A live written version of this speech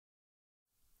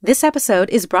This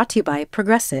episode is brought to you by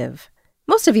Progressive.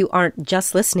 Most of you aren't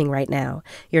just listening right now.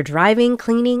 You're driving,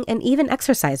 cleaning, and even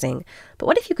exercising. But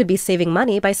what if you could be saving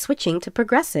money by switching to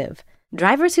Progressive?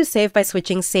 Drivers who save by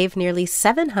switching save nearly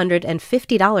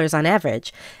 $750 on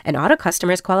average, and auto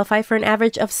customers qualify for an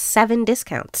average of 7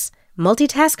 discounts.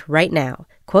 Multitask right now.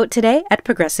 Quote today at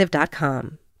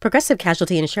Progressive.com. Progressive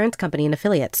Casualty Insurance Company and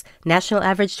Affiliates. National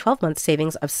average 12-month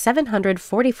savings of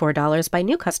 $744 by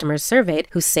new customers surveyed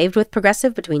who saved with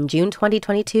Progressive between June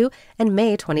 2022 and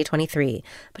May 2023.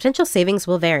 Potential savings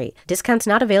will vary. Discounts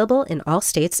not available in all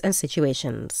states and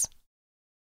situations.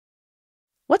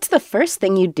 What's the first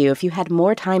thing you'd do if you had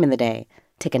more time in the day?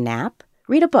 Take a nap?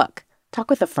 Read a book? Talk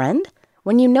with a friend?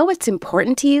 When you know what's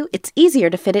important to you, it's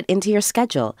easier to fit it into your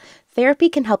schedule. Therapy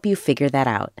can help you figure that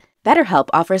out. BetterHelp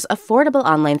offers affordable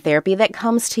online therapy that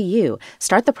comes to you.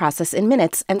 Start the process in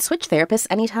minutes and switch therapists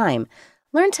anytime.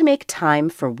 Learn to make time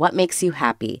for what makes you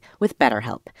happy with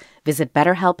BetterHelp. Visit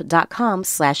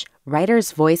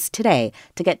BetterHelp.com/writersvoice today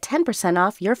to get 10%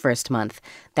 off your first month.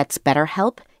 That's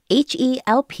BetterHelp,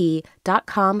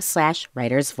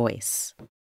 HELP.com/writersvoice.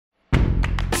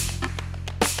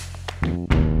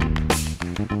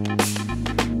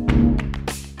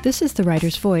 This is The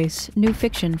Writer's Voice, new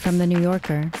fiction from The New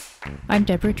Yorker. I'm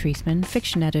Deborah Treisman,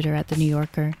 fiction editor at The New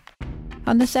Yorker.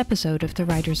 On this episode of The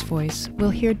Writer's Voice,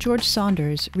 we'll hear George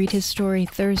Saunders read his story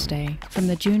Thursday from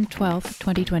the June 12,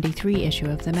 2023 issue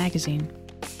of the magazine.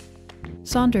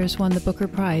 Saunders won the Booker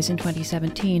Prize in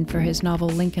 2017 for his novel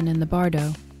Lincoln in the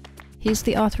Bardo. He's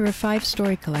the author of 5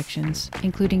 story collections,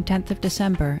 including 10th of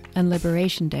December and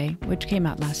Liberation Day, which came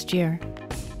out last year.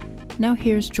 Now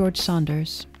here's George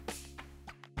Saunders.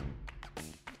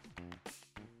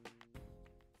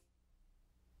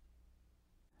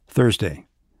 Thursday.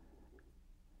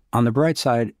 On the bright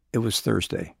side, it was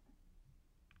Thursday.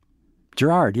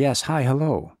 "Gerard, yes, hi,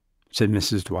 hello," said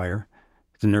Mrs. Dwyer.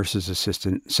 The nurse's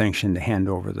assistant sanctioned to hand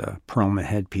over the Perlman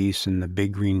headpiece and the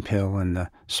big green pill and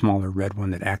the smaller red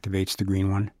one that activates the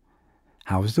green one.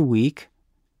 "How was the week?"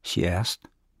 she asked.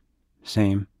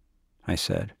 "Same," I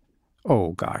said.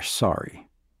 "Oh, gosh, sorry,"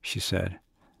 she said.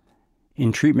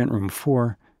 In treatment room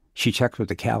 4, she checked with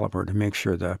the caliper to make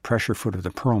sure the pressure foot of the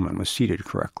Perlman was seated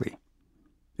correctly.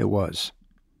 It was.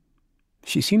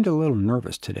 She seemed a little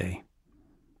nervous today.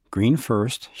 "Green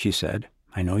first," she said.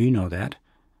 "I know you know that."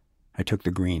 I took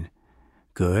the green.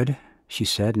 "Good," she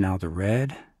said. "Now the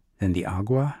red, then the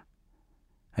agua."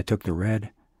 I took the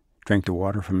red, drank the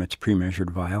water from its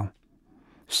pre-measured vial.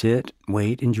 "Sit,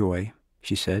 wait, enjoy,"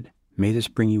 she said. "May this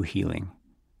bring you healing."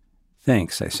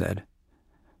 "Thanks," I said.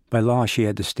 By law, she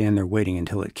had to stand there waiting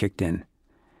until it kicked in.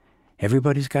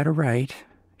 "Everybody's got a right,"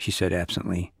 she said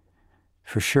absently.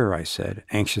 "For sure," I said,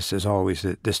 anxious as always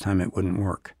that this time it wouldn't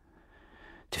work.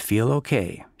 "To feel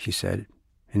okay," she said,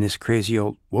 "in this crazy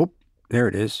old— whoop, there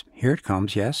it is. Here it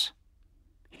comes, yes?"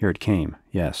 Here it came,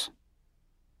 yes.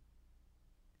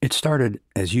 It started,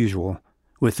 as usual,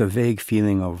 with a vague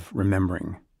feeling of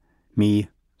remembering. Me,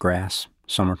 grass,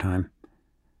 summertime.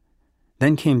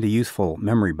 Then came the youthful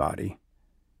memory body,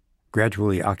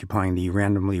 gradually occupying the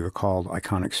randomly recalled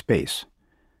iconic space.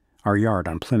 Our yard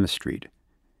on Plymouth Street.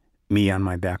 Me on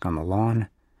my back on the lawn,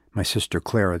 my sister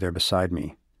Clara there beside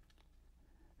me.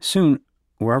 Soon,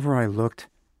 wherever I looked,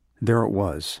 there it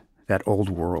was, that old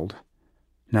world.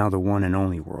 Now the one and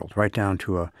only world, right down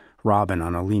to a robin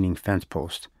on a leaning fence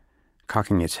post,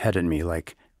 cocking its head at me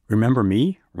like, "Remember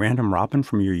me, random robin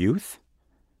from your youth?"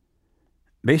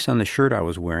 Based on the shirt I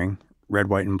was wearing, red,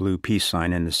 white, and blue peace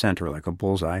sign in the center like a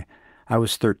bullseye, I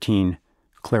was 13,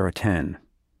 Clara 10,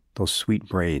 those sweet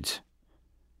braids.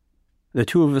 The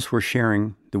two of us were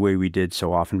sharing, the way we did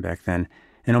so often back then,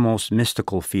 an almost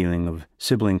mystical feeling of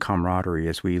sibling camaraderie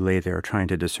as we lay there trying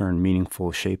to discern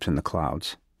meaningful shapes in the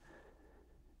clouds.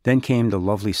 Then came the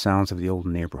lovely sounds of the old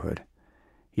neighborhood,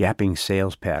 yapping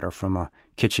sales patter from a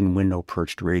kitchen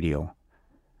window-perched radio.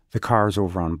 The cars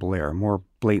over on Blair, more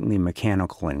blatantly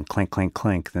mechanical and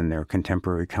clank-clank-clank than their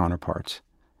contemporary counterparts.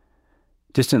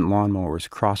 Distant lawnmowers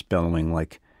cross-bellowing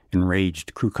like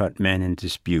enraged crew-cut men in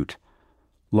dispute,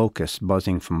 locusts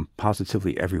buzzing from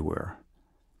positively everywhere.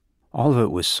 All of it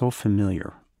was so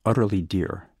familiar, utterly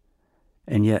dear,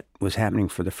 and yet was happening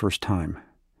for the first time.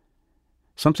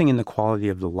 Something in the quality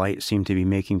of the light seemed to be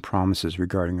making promises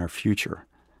regarding our future.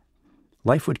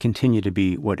 Life would continue to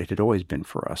be what it had always been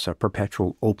for us, a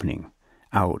perpetual opening,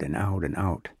 out and out and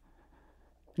out.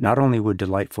 Not only would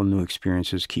delightful new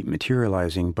experiences keep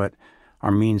materializing, but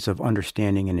our means of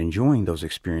understanding and enjoying those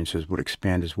experiences would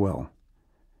expand as well.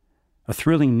 A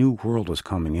thrilling new world was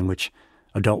coming in which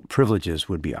adult privileges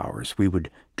would be ours. We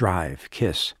would drive,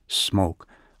 kiss, smoke,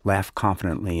 laugh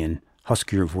confidently, and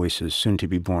huskier voices soon to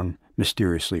be born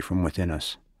mysteriously from within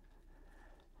us.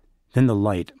 Then the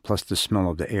light plus the smell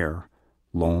of the air,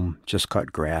 loam, just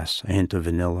cut grass, a hint of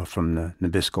vanilla from the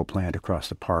Nabisco plant across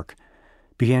the park,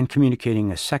 began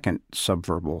communicating a second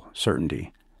subverbal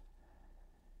certainty.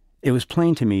 It was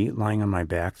plain to me, lying on my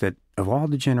back, that of all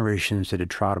the generations that had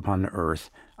trod upon the earth,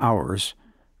 ours,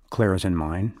 Clara's and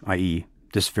mine, i.e.,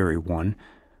 this very one,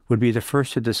 would be the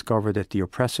first to discover that the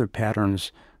oppressive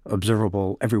patterns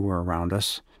observable everywhere around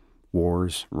us,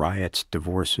 wars, riots,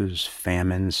 divorces,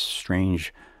 famines,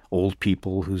 strange old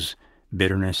people whose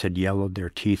bitterness had yellowed their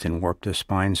teeth and warped their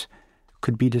spines,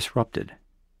 could be disrupted.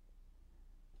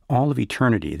 All of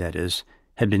eternity, that is,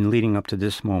 had been leading up to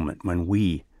this moment when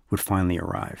we would finally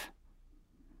arrive.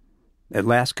 At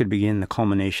last could begin the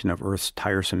culmination of Earth's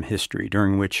tiresome history,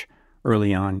 during which,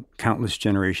 early on, countless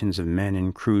generations of men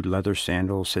in crude leather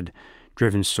sandals had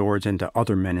driven swords into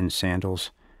other men in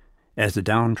sandals, as the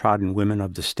downtrodden women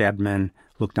of the stabbed men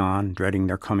looked on, dreading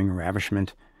their coming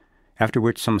ravishment, after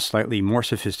which some slightly more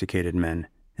sophisticated men,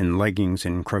 in leggings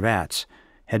and cravats,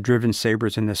 had driven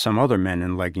sabers into some other men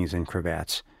in leggings and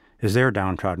cravats, as their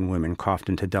downtrodden women coughed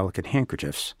into delicate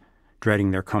handkerchiefs,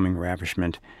 dreading their coming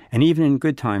ravishment, and even in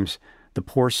good times the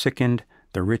poor sickened,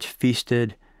 the rich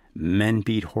feasted, men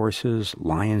beat horses,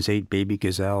 lions ate baby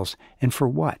gazelles, and for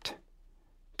what?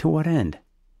 To what end?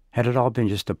 Had it all been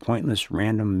just a pointless,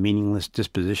 random, meaningless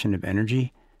disposition of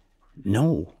energy?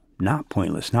 No, not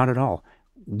pointless, not at all.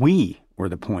 We were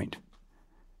the point.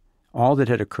 All that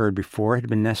had occurred before had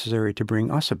been necessary to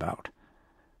bring us about,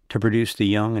 to produce the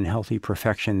young and healthy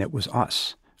perfection that was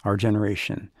us, our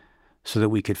generation, so that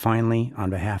we could finally, on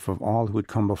behalf of all who had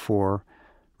come before,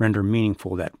 render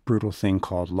meaningful that brutal thing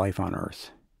called life on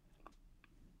earth.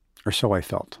 Or so I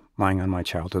felt, lying on my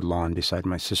childhood lawn beside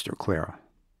my sister Clara.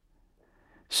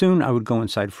 Soon I would go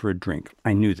inside for a drink.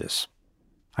 I knew this.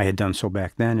 I had done so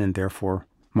back then, and therefore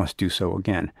must do so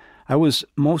again. I was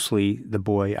mostly the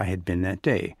boy I had been that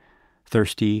day,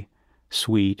 thirsty,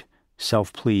 sweet,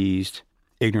 self-pleased,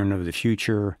 ignorant of the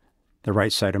future, the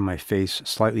right side of my face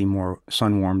slightly more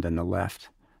sun-warmed than the left.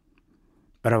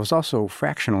 But I was also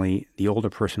fractionally the older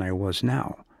person I was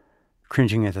now,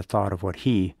 cringing at the thought of what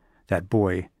he, that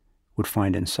boy, would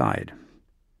find inside,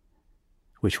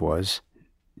 which was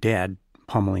Dad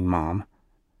pummeling Mom,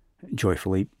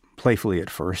 joyfully, playfully at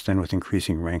first, then with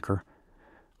increasing rancor,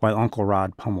 while Uncle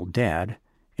Rod pummeled Dad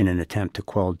in an attempt to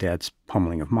quell Dad's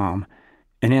pummeling of Mom,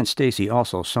 and Aunt Stacy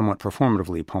also somewhat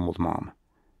performatively pummeled Mom.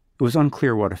 It was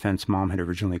unclear what offense Mom had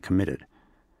originally committed.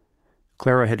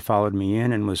 Clara had followed me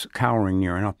in and was cowering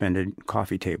near an upended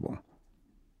coffee table.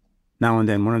 Now and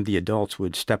then one of the adults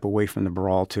would step away from the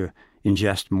brawl to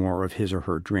ingest more of his or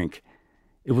her drink.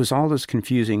 It was all as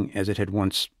confusing as it had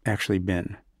once actually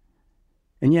been.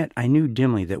 And yet I knew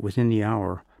dimly that within the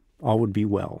hour all would be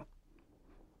well.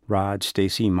 Rod,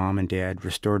 Stacy, Mom, and Dad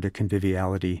restored to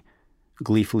conviviality,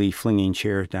 gleefully flinging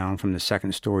chairs down from the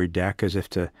second-story deck as if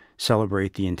to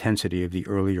celebrate the intensity of the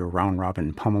earlier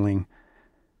round-robin pummeling,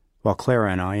 while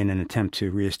Clara and I, in an attempt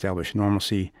to reestablish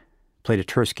normalcy, played a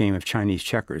terse game of Chinese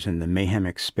checkers in the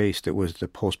mayhemic space that was the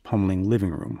post-pummeling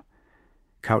living room.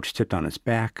 Couch tipped on its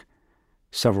back,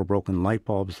 several broken light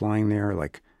bulbs lying there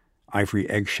like ivory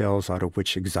eggshells out of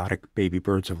which exotic baby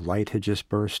birds of light had just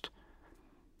burst,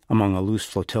 among a loose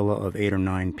flotilla of 8 or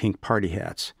 9 pink party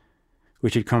hats,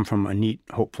 which had come from a neat,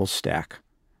 hopeful stack,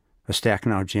 a stack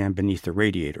now jammed beneath the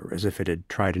radiator as if it had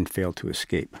tried and failed to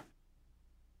escape.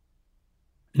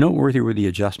 Noteworthy were the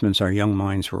adjustments our young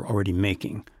minds were already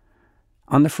making.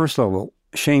 On the first level,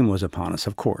 shame was upon us,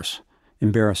 of course,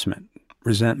 embarrassment,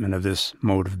 resentment of this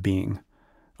mode of being,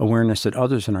 awareness that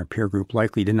others in our peer group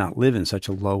likely did not live in such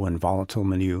a low and volatile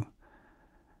milieu.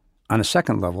 On a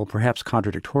second level, perhaps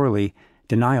contradictorily,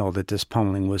 denial that this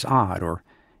pummeling was odd or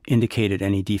indicated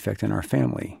any defect in our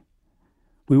family.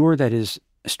 We were, that is,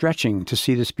 stretching to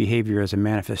see this behavior as a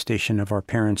manifestation of our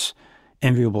parents'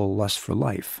 enviable lust for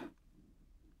life.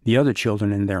 The other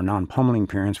children and their non-pummeling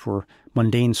parents were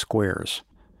mundane squares,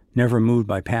 never moved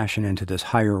by passion into this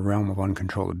higher realm of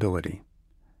uncontrollability.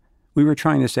 We were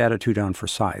trying this attitude on for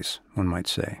size, one might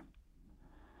say.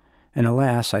 And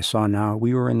alas, I saw now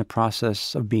we were in the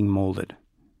process of being molded.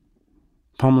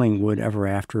 Pummeling would ever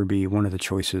after be one of the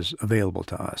choices available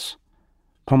to us.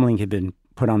 Pummeling had been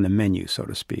put on the menu, so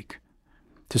to speak.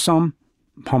 To some,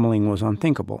 pummeling was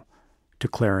unthinkable. To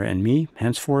Clara and me,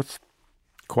 henceforth,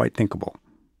 quite thinkable.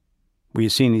 We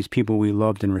had seen these people we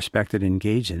loved and respected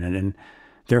engage in it, and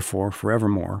therefore,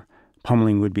 forevermore,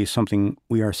 pummeling would be something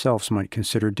we ourselves might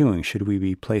consider doing should we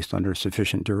be placed under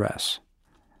sufficient duress.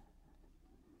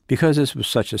 Because this was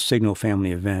such a signal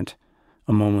family event,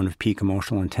 a moment of peak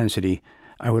emotional intensity,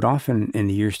 I would often, in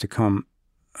the years to come,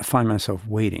 find myself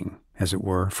waiting, as it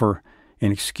were, for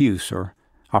an excuse or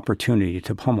opportunity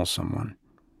to pummel someone,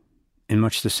 in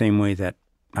much the same way that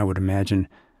I would imagine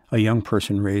a young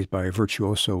person raised by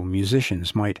virtuoso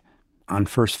musicians might, on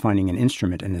first finding an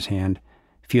instrument in his hand,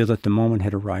 feel that the moment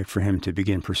had arrived for him to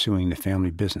begin pursuing the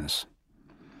family business.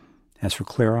 As for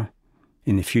Clara,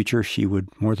 in the future she would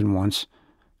more than once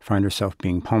find herself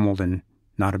being pummeled and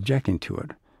not objecting to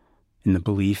it, in the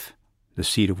belief, the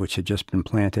seed of which had just been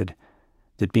planted,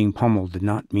 that being pummeled did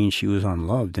not mean she was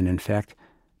unloved, and in fact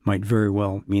might very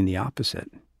well mean the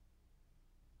opposite.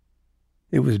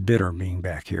 It was bitter being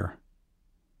back here.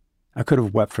 I could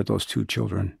have wept for those two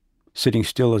children, sitting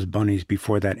still as bunnies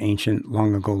before that ancient,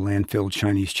 long-ago landfilled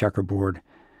Chinese checkerboard,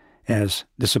 as,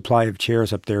 the supply of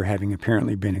chairs up there having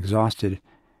apparently been exhausted,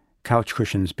 couch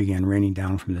cushions began raining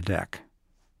down from the deck.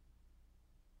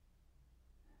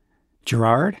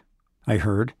 "Gerard?" I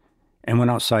heard, and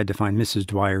went outside to find Mrs.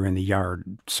 Dwyer in the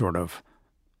yard, sort of.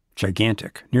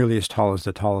 Gigantic, nearly as tall as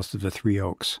the tallest of the three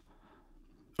oaks.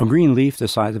 A green leaf the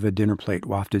size of a dinner plate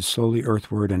wafted slowly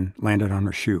earthward and landed on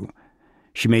her shoe.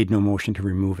 She made no motion to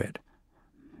remove it.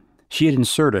 She had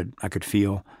inserted, I could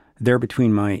feel, there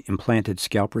between my implanted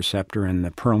scalp receptor and the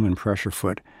Perlman pressure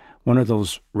foot, one of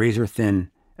those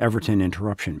razor-thin Everton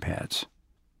interruption pads.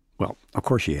 Well, of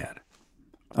course she had.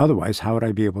 Otherwise, how would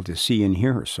I be able to see and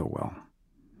hear her so well?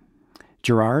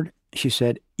 "Gerard," she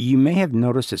said, "you may have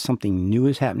noticed that something new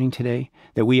is happening today,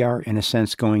 that we are, in a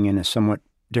sense, going in a somewhat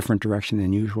different direction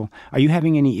than usual. Are you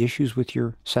having any issues with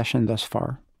your session thus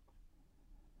far?"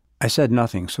 I said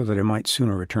nothing so that I might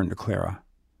sooner return to Clara.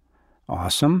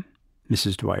 "Awesome,"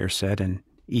 Mrs. Dwyer said, and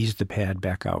eased the pad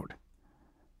back out.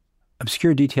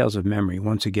 Obscure details of memory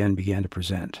once again began to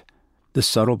present. The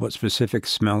subtle but specific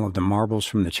smell of the marbles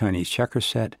from the Chinese checker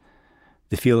set,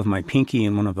 the feel of my pinky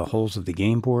in one of the holes of the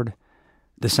game board,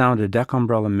 the sound a deck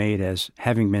umbrella made as,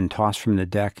 having been tossed from the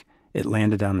deck, it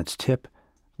landed on its tip,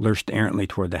 lurched errantly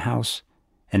toward the house,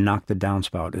 and knocked the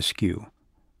downspout askew.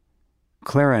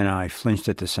 Clara and I flinched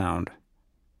at the sound.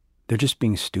 "They're just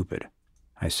being stupid,"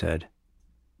 I said.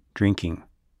 "Drinking,"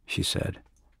 she said.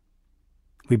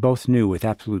 We both knew with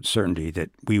absolute certainty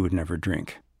that we would never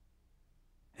drink.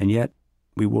 And yet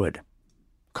we would,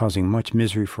 causing much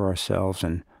misery for ourselves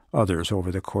and others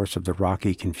over the course of the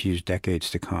rocky, confused decades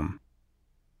to come.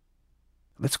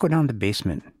 "Let's go down the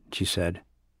basement," she said,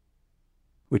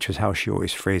 which was how she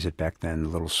always phrased it back then, the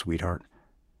little sweetheart.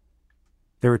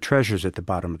 There were treasures at the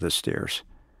bottom of the stairs.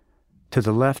 To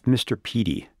the left, Mr.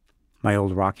 Petey, my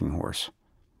old rocking horse,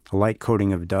 a light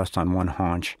coating of dust on one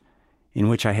haunch, in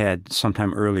which I had,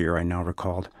 sometime earlier, I now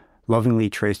recalled, lovingly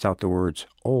traced out the words,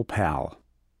 "Old Pal."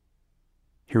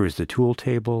 Here was the tool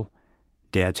table,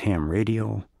 Dad's ham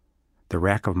radio, the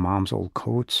rack of Mom's old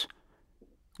coats,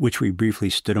 which we briefly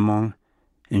stood among,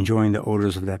 enjoying the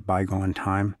odors of that bygone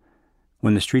time,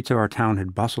 when the streets of our town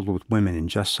had bustled with women in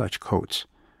just such coats,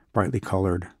 brightly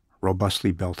colored,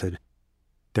 robustly belted,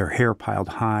 their hair piled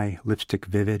high, lipstick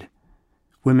vivid,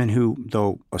 women who,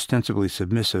 though ostensibly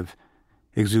submissive,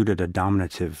 exuded a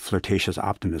dominative, flirtatious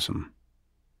optimism.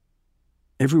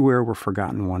 Everywhere were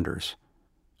forgotten wonders.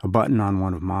 A button on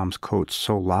one of Mom's coats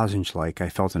so lozenge-like I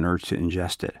felt an urge to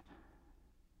ingest it.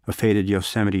 A faded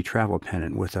Yosemite travel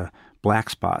pennant with a black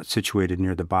spot situated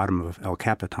near the bottom of El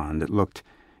Capitan that looked,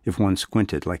 if one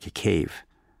squinted, like a cave,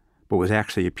 but was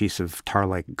actually a piece of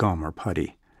tar-like gum or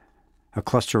putty. A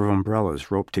cluster of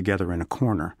umbrellas roped together in a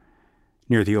corner,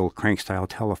 near the old crank-style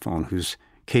telephone whose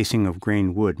casing of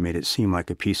grained wood made it seem like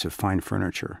a piece of fine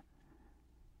furniture.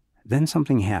 Then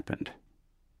something happened.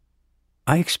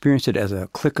 I experienced it as a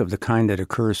click of the kind that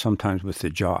occurs sometimes with the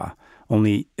jaw,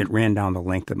 only it ran down the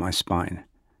length of my spine.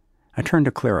 I turned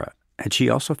to Clara. Had she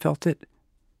also felt it?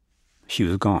 She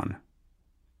was gone.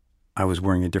 I was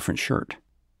wearing a different shirt.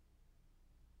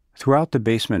 Throughout the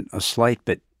basement, a slight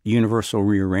but universal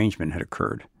rearrangement had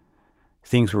occurred.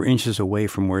 Things were inches away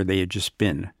from where they had just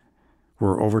been,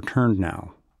 were overturned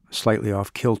now, slightly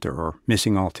off kilter or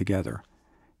missing altogether.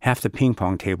 Half the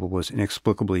ping-pong table was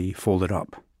inexplicably folded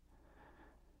up.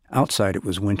 Outside it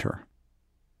was winter.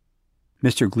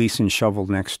 Mr. Gleason shoveled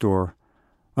next door,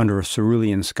 under a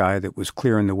cerulean sky that was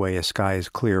clear in the way a sky is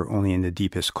clear only in the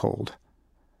deepest cold.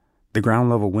 The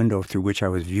ground-level window through which I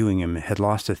was viewing him had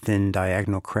lost a thin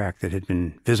diagonal crack that had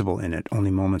been visible in it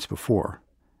only moments before.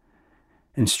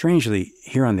 And strangely,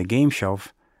 here on the game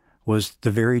shelf was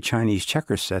the very Chinese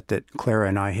checker set that Clara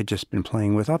and I had just been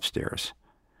playing with upstairs.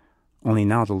 Only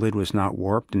now the lid was not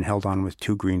warped and held on with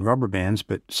 2 green rubber bands,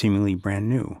 but seemingly brand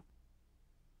new.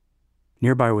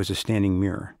 Nearby was a standing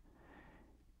mirror.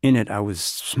 In it I was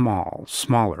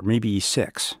smaller, maybe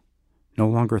 6, no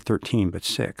longer 13 but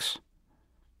 6.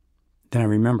 Then I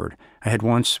remembered I had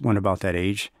once, when about that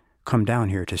age, come down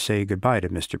here to say goodbye to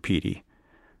Mr. Petey,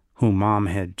 whom Mom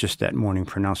had just that morning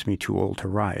pronounced me too old to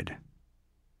ride.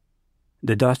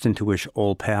 The dust into which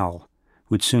old pal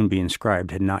would soon be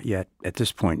inscribed had not yet, at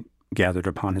this point, gathered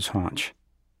upon his haunch.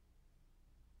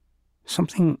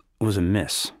 Something was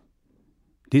amiss.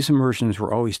 These immersions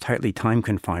were always tightly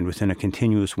time-confined within a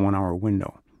continuous 1-hour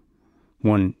window.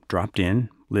 One dropped in,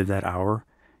 lived that hour,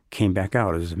 came back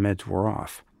out as the meds wore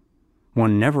off.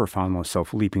 One never found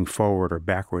oneself leaping forward or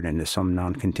backward into some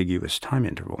non-contiguous time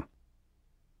interval,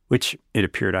 which it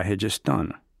appeared I had just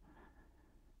done.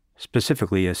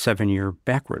 Specifically, a 7-year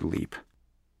backward leap.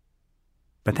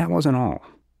 But that wasn't all.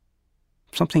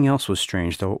 Something else was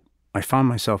strange, though I found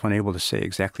myself unable to say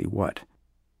exactly what.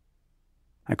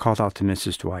 I called out to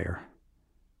Mrs. Dwyer.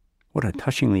 What a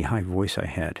touchingly high voice I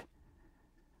had.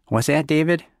 "What's that,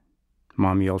 David?"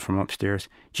 Mom yelled from upstairs.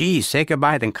 "Geez, say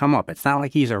goodbye, then come up. It's not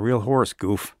like he's a real horse,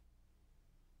 goof."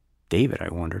 David,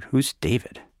 I wondered. Who's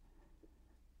David?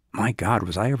 My God,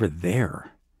 was I ever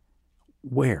there?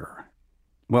 Where?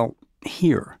 Well,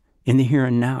 here, in the here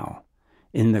and now,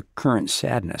 in the current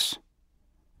sadness.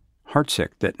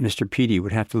 Heartsick that Mr. Petey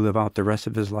would have to live out the rest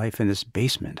of his life in this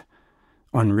basement,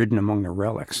 unridden among the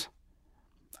relics.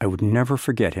 I would never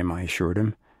forget him, I assured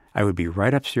him. I would be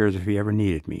right upstairs if he ever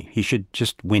needed me. He should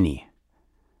just whinny.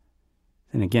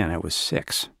 Then again, I was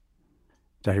 6.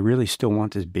 Did I really still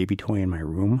want this baby toy in my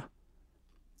room?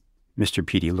 Mr.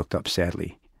 Petey looked up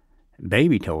sadly.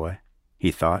 Baby toy,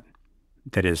 he thought.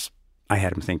 That is, I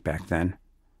had him think back then.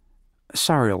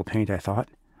 Sorry, old paint, I thought.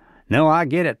 No, I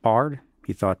get it, Bard,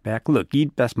 he thought back. Look,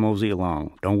 you'd best mosey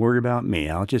along. Don't worry about me.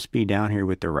 I'll just be down here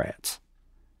with the rats.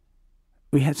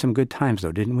 We had some good times,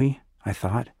 though, didn't we? I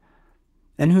thought.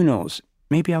 And who knows,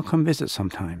 maybe I'll come visit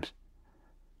sometimes.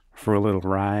 For a little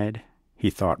ride, he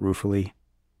thought ruefully.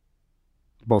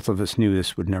 Both of us knew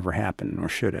this would never happen, nor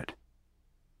should it.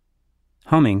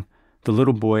 Humming, the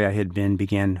little boy I had been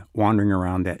began wandering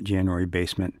around that January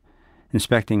basement,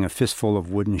 inspecting a fistful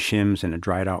of wooden shims in a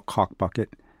dried-out caulk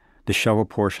bucket, the shovel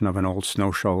portion of an old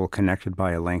snow shovel connected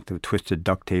by a length of twisted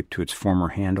duct tape to its former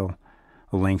handle,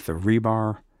 a length of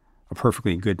rebar, a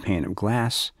perfectly good pane of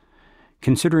glass,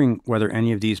 considering whether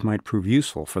any of these might prove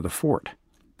useful for the fort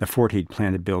he'd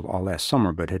planned to build all last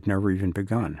summer but had never even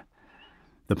begun.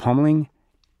 The pummeling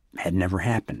had never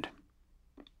happened,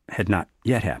 had not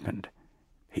yet happened.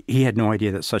 He had no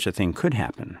idea that such a thing could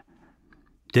happen.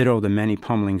 Ditto the many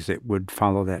pummelings that would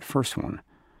follow that first one.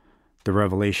 The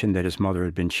revelation that his mother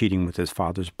had been cheating with his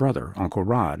father's brother, Uncle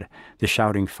Rod, the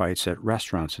shouting fights at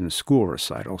restaurants and school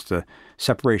recitals, the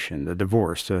separation, the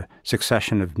divorce, the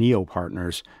succession of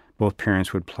neo-partners both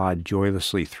parents would plod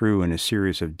joylessly through in a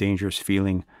series of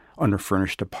dangerous-feeling,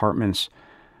 underfurnished apartments,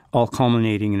 all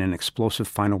culminating in an explosive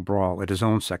final brawl at his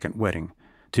own second wedding,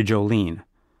 to Jolene,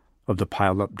 of the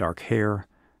piled-up dark hair,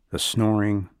 the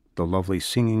snoring, the lovely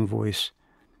singing voice,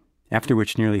 after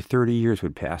which nearly 30 years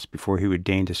would pass before he would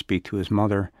deign to speak to his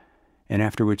mother, and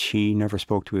after which he never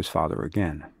spoke to his father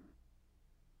again.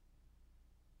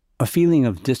 A feeling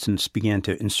of distance began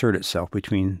to insert itself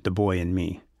between the boy and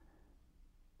me.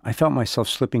 I felt myself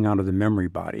slipping out of the memory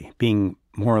body, being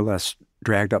more or less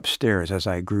dragged upstairs as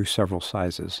I grew several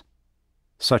sizes,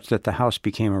 such that the house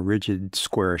became a rigid,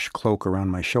 squarish cloak around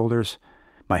my shoulders,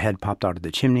 my head popped out of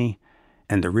the chimney,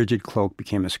 and the rigid cloak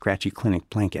became a scratchy clinic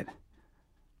blanket.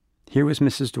 Here was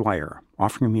Mrs. Dwyer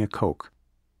offering me a Coke,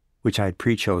 which I had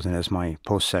pre-chosen as my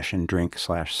post-session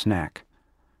drink/snack.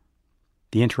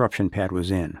 The interruption pad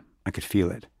was in. I could feel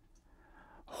it.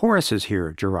 "Horace is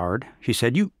here, Gerard," she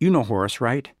said. You know Horace,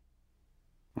 right?"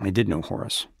 I did know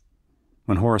Horace.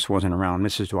 When Horace wasn't around,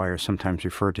 Mrs. Dwyer sometimes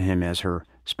referred to him as her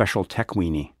special tech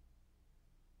weenie.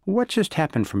 "What just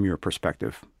happened from your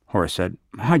perspective?" Horace said.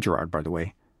 "Hi, Gerard, by the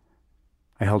way."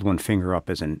 I held one finger up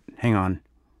as in, hang on,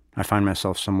 I find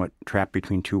myself somewhat trapped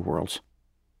between two worlds.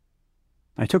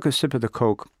 I took a sip of the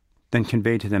Coke, then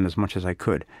conveyed to them as much as I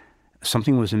could.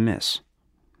 Something was amiss.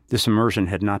 This immersion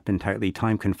had not been tightly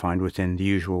time-confined within the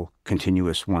usual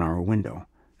continuous 1-hour window.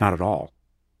 Not at all.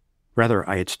 Rather,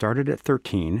 I had started at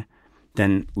 13,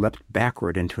 then leapt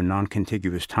backward into a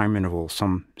non-contiguous time interval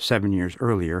some 7 years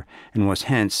earlier, and was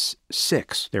hence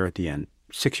 6 there at the end,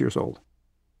 6 years old.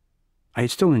 I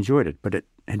had still enjoyed it, but it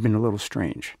had been a little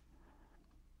strange.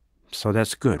 "So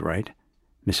that's good, right?"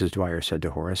 Mrs. Dwyer said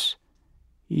to Horace.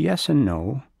 "Yes and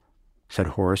no," said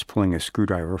Horace, pulling a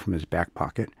screwdriver from his back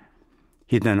pocket.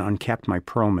 He then uncapped my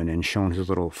Perlman and shone his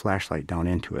little flashlight down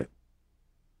into it.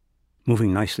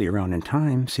 "Moving nicely around in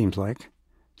time, seems like,"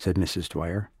 said Mrs.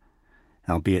 Dwyer.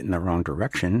 "Albeit in the wrong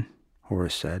direction,"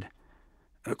 Horace said.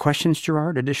 Questions,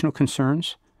 Gerard? Additional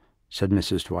concerns? Said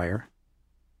Mrs. Dwyer.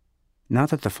 Now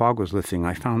that the fog was lifting,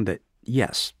 I found that,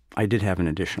 yes, I did have an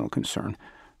additional concern,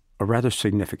 a rather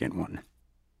significant one.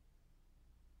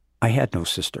 I had no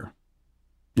sister.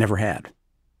 Never had.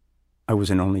 I was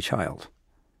an only child.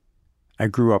 I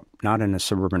grew up not in a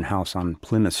suburban house on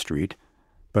Plymouth Street,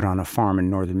 but on a farm in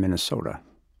northern Minnesota.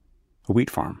 A wheat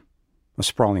farm, a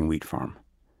sprawling wheat farm,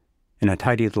 in a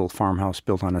tidy little farmhouse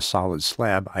built on a solid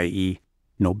slab, i.e.,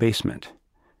 no basement.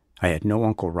 I had no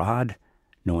Uncle Rod,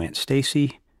 no Aunt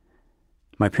Stacy.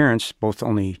 My parents, both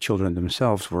only children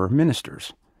themselves, were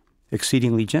ministers,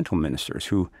 exceedingly gentle ministers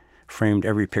who framed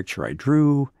every picture I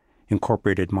drew,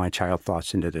 incorporated my child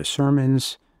thoughts into their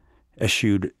sermons,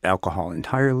 eschewed alcohol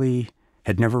entirely,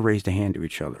 had never raised a hand to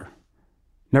each other.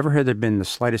 Never had there been the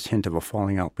slightest hint of a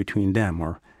falling out between them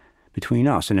or between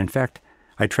us, and in fact,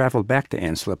 I traveled back to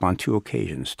Anslip on 2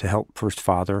 occasions to help first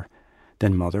father,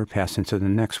 then mother pass into the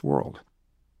next world.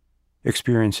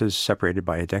 Experiences separated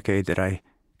by a decade that I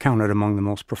counted among the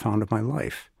most profound of my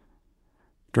life,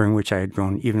 during which I had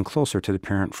grown even closer to the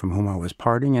parent from whom I was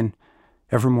parting and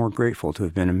ever more grateful to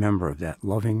have been a member of that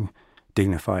loving,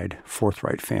 dignified,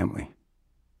 forthright family.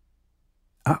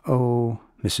 "Uh-oh,"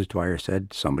 Mrs. Dwyer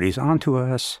said. "Somebody's on to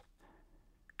us."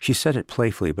 She said it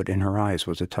playfully, but in her eyes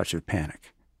was a touch of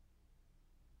panic.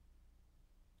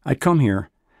 I'd come here,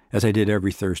 as I did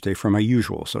every Thursday, for my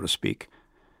usual, so to speak,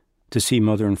 to see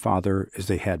mother and father as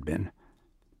they had been,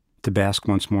 to bask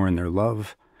once more in their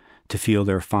love, to feel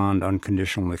their fond,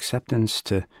 unconditional acceptance,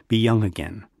 to be young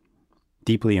again,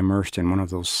 deeply immersed in one of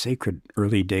those sacred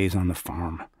early days on the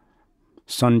farm.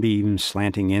 Sunbeams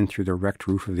slanting in through the wrecked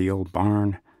roof of the old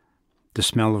barn, the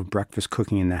smell of breakfast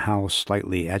cooking in the house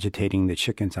slightly agitating the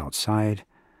chickens outside,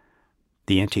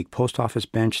 the antique post office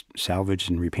bench, salvaged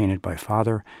and repainted by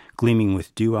father, gleaming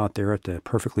with dew out there at the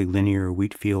perfectly linear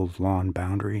wheat field lawn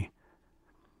boundary.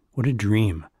 What a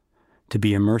dream, to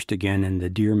be immersed again in the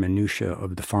dear minutiae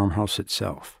of the farmhouse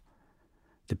itself.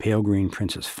 The pale green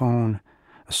Princess phone,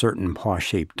 a certain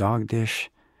paw-shaped dog dish,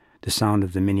 the sound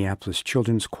of the Minneapolis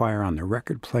Children's Choir on the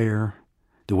record player,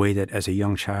 the way that as a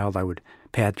young child I would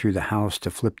pad through the house to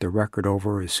flip the record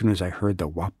over as soon as I heard the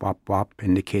whop, whop, whop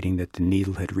indicating that the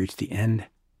needle had reached the end.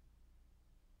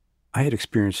 I had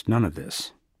experienced none of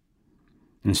this.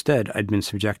 Instead, I'd been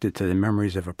subjected to the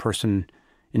memories of a person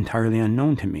entirely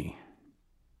unknown to me.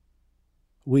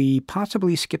 "We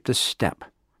possibly skipped a step,"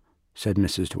 said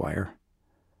Mrs. Dwyer.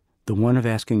 "The one of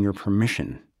asking your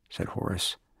permission," said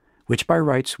Horace. "Which by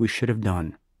rights we should have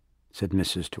done," said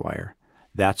Mrs. Dwyer.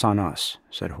 "That's on us,"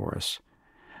 said Horace.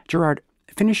 "Gerard,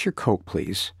 finish your Coke,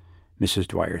 please," Mrs.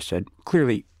 Dwyer said.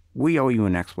 "Clearly, we owe you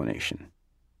an explanation."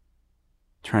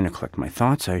 Trying to collect my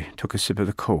thoughts, I took a sip of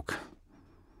the Coke.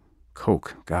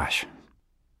 Coke, gosh.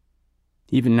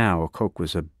 Even now, a Coke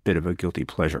was a bit of a guilty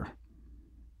pleasure.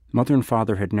 Mother and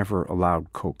father had never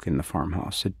allowed Coke in the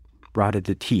farmhouse. It rotted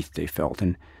the teeth, they felt,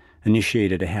 and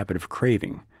initiated a habit of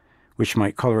craving, which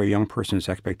might color a young person's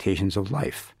expectations of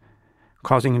life,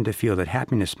 causing him to feel that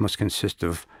happiness must consist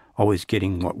of always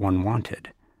getting what one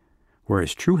wanted,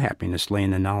 whereas true happiness lay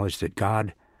in the knowledge that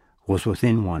God was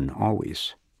within one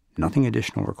always, nothing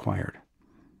additional required.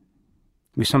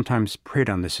 We sometimes prayed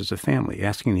on this as a family,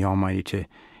 asking the Almighty to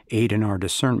aid in our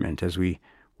discernment as we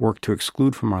worked to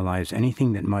exclude from our lives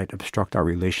anything that might obstruct our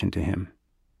relation to Him.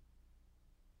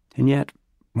 And yet,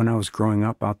 when I was growing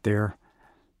up out there,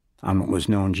 on what was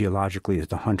known geologically as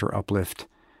the Hunter Uplift,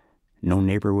 no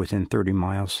neighbor within 30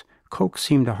 miles, Coke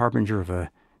seemed a harbinger of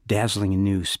a dazzling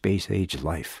new space-age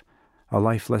life, a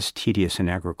life less tedious and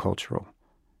agricultural.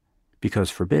 Because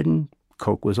forbidden,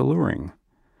 Coke was alluring.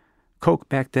 Coke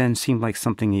back then seemed like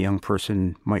something a young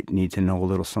person might need to know a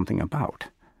little something about.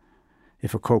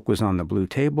 If a Coke was on the blue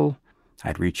table,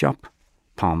 I'd reach up,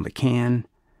 palm the can,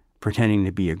 pretending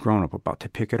to be a grown-up about to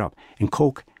pick it up. And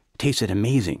Coke tasted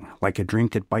amazing, like a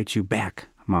drink that bites you back,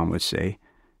 Mom would say,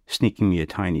 sneaking me a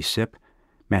tiny sip,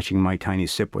 matching my tiny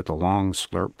sip with a long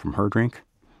slurp from her drink,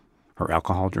 her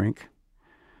alcohol drink.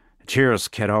 "Cheers,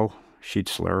 kiddo," she'd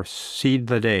slur. "Seed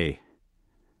the day."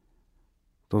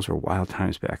 Those were wild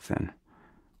times back then.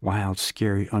 Wild,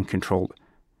 scary, uncontrolled.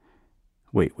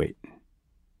 Wait.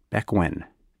 Back when?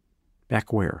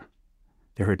 Back where?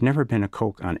 There had never been a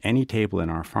Coke on any table in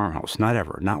our farmhouse, not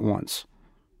ever, not once.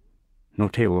 No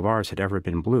table of ours had ever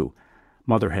been blue.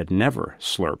 Mother had never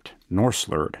slurped nor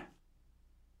slurred.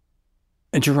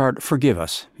 "And Gerard, forgive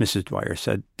us," Mrs. Dwyer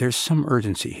said. "There's some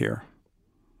urgency here."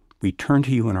 "We turn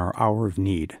to you in our hour of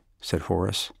need," said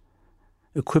Horace.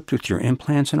 "Equipped with your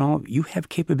implants and all, you have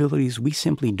capabilities we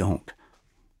simply don't,"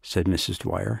 said Mrs.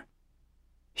 Dwyer.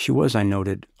 She was, I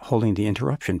noted, holding the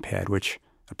interruption pad, which,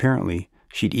 apparently,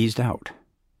 She'd eased out.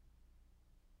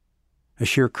 A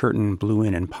sheer curtain blew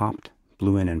in and popped,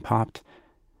 blew in and popped.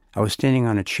 I was standing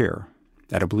on a chair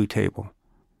at a blue table.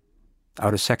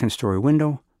 Out a second-story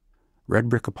window, red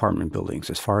brick apartment buildings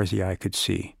as far as the eye could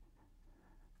see.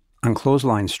 On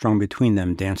clotheslines strung between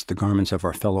them danced the garments of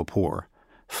our fellow poor,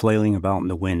 flailing about in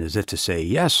the wind as if to say,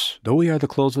 "Yes, though we are the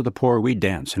clothes of the poor, we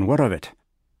dance, and what of it?"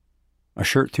 A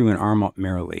shirt threw an arm up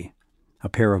merrily. A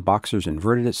pair of boxers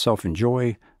inverted itself in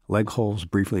joy, leg holes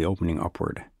briefly opening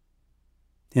upward.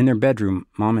 In their bedroom,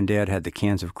 Mom and Dad had the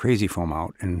cans of Crazy Foam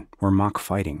out and were mock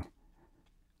fighting.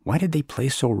 Why did they play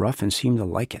so rough and seem to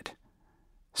like it?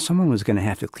 Someone was going to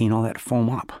have to clean all that foam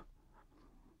up.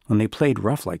 When they played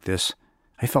rough like this,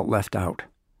 I felt left out.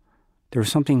 There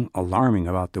was something alarming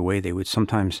about the way they would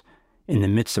sometimes, in the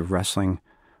midst of wrestling,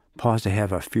 pause to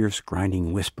have a fierce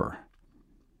grinding whisper.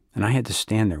 And I had to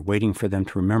stand there waiting for them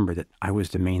to remember that I was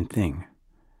the main thing.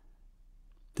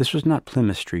 This was not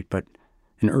Plymouth Street, but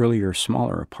an earlier,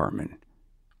 smaller apartment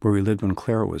where we lived when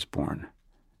Clara was born.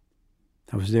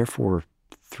 I was there for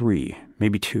 3,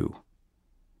 maybe 2.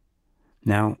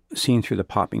 Now, seen through the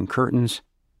popping curtains,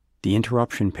 the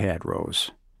interruption pad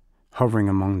rose, hovering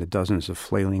among the dozens of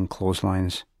flailing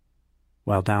clotheslines,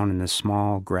 while down in the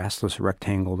small, grassless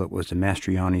rectangle that was the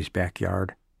Mastriani's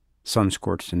backyard,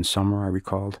 sun-scorched in summer, I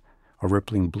recalled, a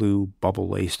rippling blue,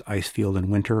 bubble-laced ice field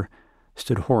in winter,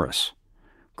 stood Horace,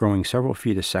 growing several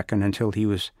feet a second until he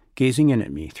was gazing in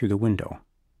at me through the window.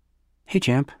 "Hey,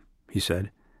 champ," he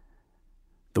said.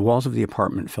 The walls of the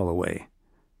apartment fell away.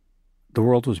 The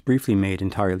world was briefly made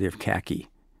entirely of khaki.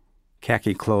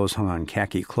 Khaki clothes hung on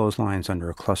khaki clotheslines under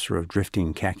a cluster of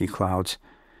drifting khaki clouds,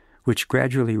 which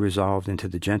gradually resolved into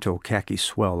the gentle khaki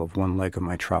swell of one leg of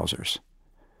my trousers.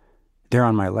 There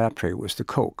on my lap tray was the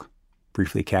Coke,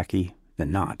 briefly khaki,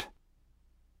 then not.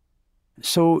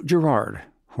 "So, Gerard,"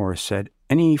 Horace said,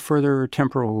 "any further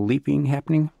temporal leaping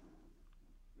happening?"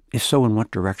 "If so, in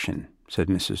what direction?" said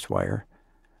Mrs. Dwyer.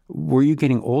 "Were you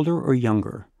getting older or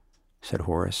younger?" said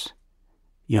Horace.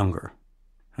 "Younger,"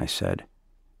 I said.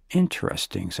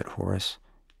 "Interesting," said Horace.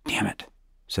 "Damn it,"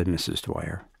 said Mrs.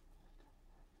 Dwyer.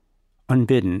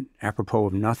 Unbidden, apropos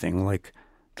of nothing, like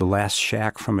the last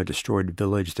shack from a destroyed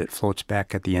village that floats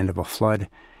back at the end of a flood,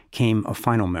 came a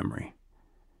final memory.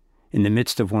 In the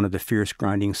midst of one of the fierce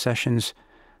grinding sessions,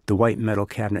 the white metal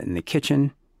cabinet in the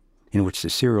kitchen, in which the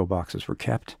cereal boxes were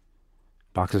kept,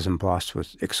 boxes embossed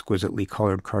with exquisitely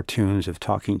colored cartoons of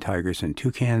talking tigers and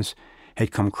toucans,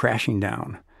 had come crashing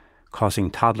down, causing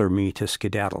toddler me to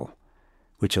skedaddle,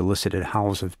 which elicited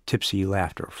howls of tipsy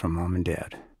laughter from Mom and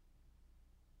Dad.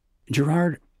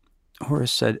 "Gerard,"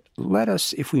 Horace said, "let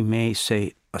us, if we may,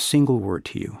 say a single word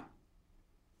to you."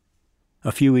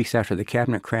 A few weeks after the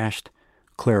cabinet crashed,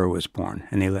 Clara was born,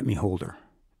 and they let me hold her.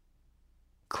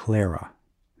 "Clara,"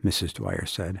 Mrs. Dwyer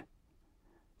said.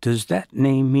 "Does that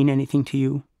name mean anything to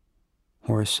you?"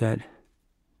 Horace said.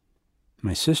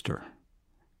 "My sister,"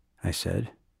 I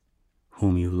said.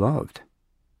 "Whom you loved,"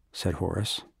 said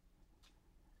Horace.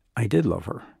 I did love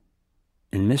her,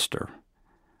 and missed her,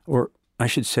 or I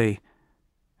should say,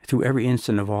 through every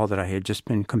instant of all that I had just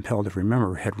been compelled to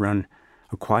remember had run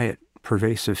a quiet,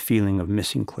 pervasive feeling of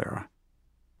missing Clara,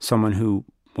 someone who,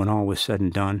 when all was said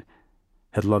and done,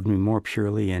 had loved me more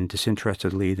purely and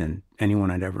disinterestedly than anyone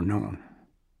I'd ever known.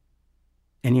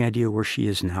 "Any idea where she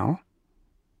is now?"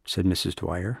 said Mrs.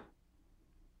 Dwyer.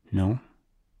 "No,"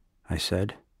 I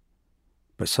said.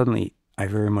 But suddenly I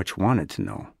very much wanted to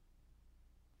know.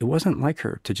 It wasn't like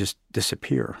her to just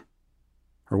disappear.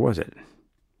 Or was it?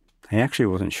 I actually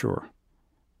wasn't sure.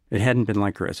 It hadn't been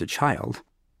like her as a child.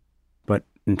 But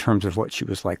in terms of what she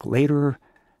was like later,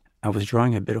 I was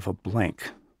drawing a bit of a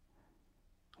blank.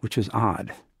 Which was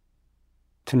odd.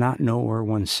 To not know where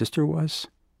one's sister was,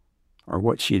 or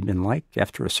what she had been like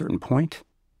after a certain point,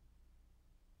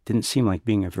 didn't seem like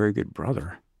being a very good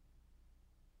brother.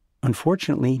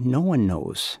 "Unfortunately, no one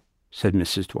knows," said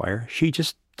Mrs. Dwyer. "She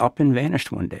just up and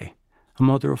vanished one day, a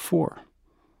mother of 4.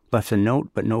 Left a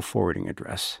note, but no forwarding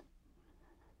address."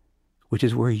 "Which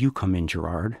is where you come in,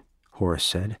 Gerard," Horace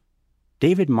said.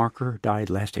 "David Marker died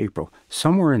last April.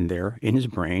 Somewhere in there, in his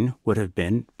brain, would have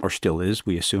been, or still is,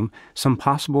 we assume, some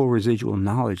possible residual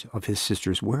knowledge of his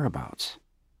sister's whereabouts."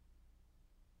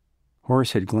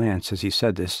 Horace had glanced, as he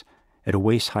said this, at a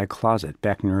waist-high closet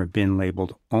back near a bin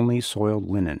labeled "Only Soiled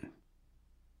Linen."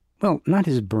 "Well, not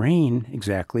his brain,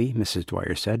 exactly," Mrs.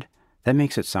 Dwyer said. "That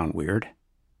makes it sound weird."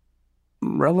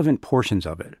 "Relevant portions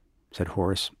of it," said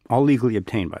Horace, "all legally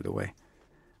obtained, by the way."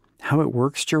 "How it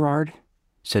works, Gerard,"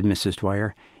 said Mrs.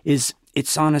 Dwyer, "is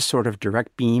it's on a sort of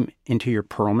direct beam into your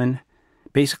Perlman,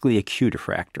 basically a Q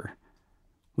diffractor,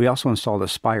 We also installed a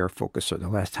Spire focuser the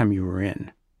last time you were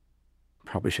in."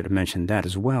 "Probably should have mentioned that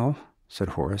as well," said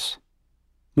Horace.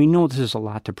 "We know this is a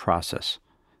lot to process,"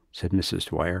 said Mrs.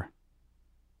 Dwyer.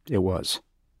 It was.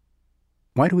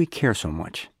 "Why do we care so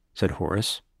much?" said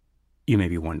Horace. "You may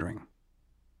be wondering."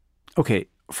 "Okay,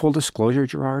 full disclosure,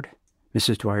 Gerard,"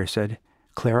 Mrs. Dwyer said.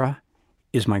 "Clara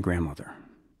is my grandmother."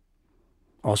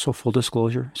 "Also full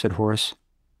disclosure," said Horace.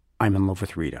 "I'm in love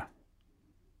with Rita."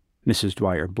 Mrs.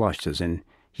 Dwyer blushed as in,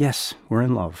 "Yes, we're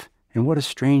in love. And what a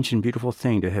strange and beautiful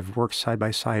thing to have worked side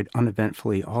by side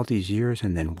uneventfully all these years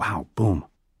and then, wow, boom."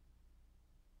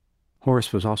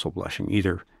 Horace was also blushing,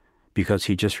 either because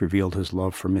he just revealed his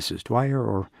love for Mrs. Dwyer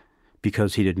or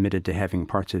because he'd admitted to having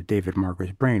parts of David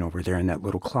Margaret's brain over there in that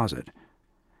little closet.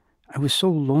 "I was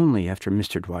so lonely after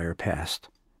Mr. Dwyer passed,"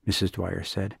 Mrs. Dwyer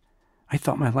said. "I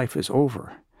thought my life was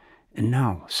over. And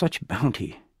now, such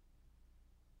bounty.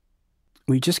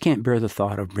 We just can't bear the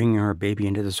thought of bringing our baby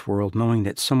into this world knowing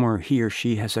that somewhere he or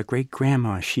she has a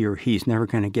great-grandma she or he's never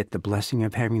going to get the blessing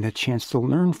of having the chance to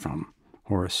learn from,"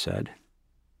 Horace said.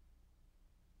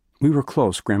 "We were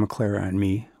close, Grandma Clara and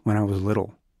me, when I was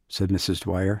little," said Mrs.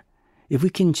 Dwyer. "If we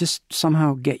can just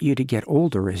somehow get you to get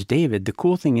older as David, the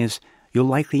cool thing is you'll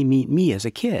likely meet me as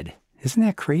a kid. Isn't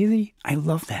that crazy? I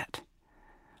love that."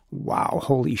 "Wow,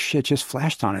 holy shit, just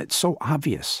flashed on it. It's so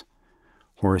obvious,"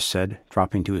 Horace said,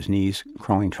 dropping to his knees,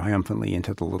 crawling triumphantly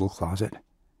into the little closet.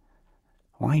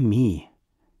 Why me?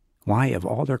 Why, of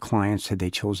all their clients, had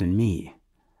they chosen me?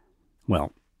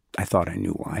 Well, I thought I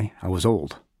knew why. I was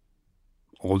old.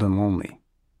 Old and lonely.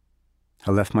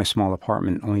 I left my small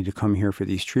apartment only to come here for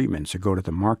these treatments or go to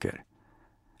the market.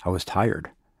 I was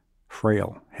tired,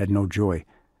 frail, had no joy.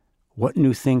 What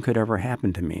new thing could ever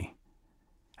happen to me?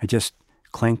 I just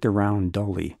clanked around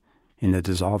dully in the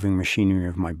dissolving machinery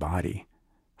of my body,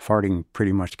 farting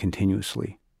pretty much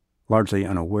continuously, largely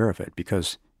unaware of it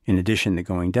because, in addition to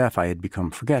going deaf, I had become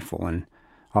forgetful and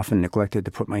often neglected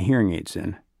to put my hearing aids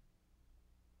in.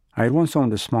 I had once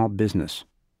owned a small business,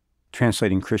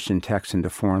 translating Christian texts into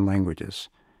foreign languages,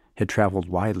 had traveled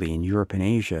widely in Europe and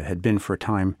Asia, had been for a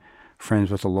time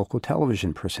friends with a local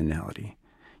television personality,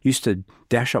 used to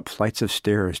dash up flights of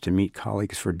stairs to meet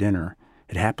colleagues for dinner,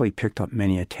 had happily picked up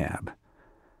many a tab.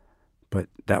 But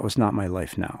that was not my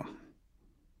life now.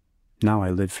 Now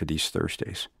I lived for these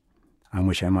Thursdays, on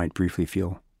which I might briefly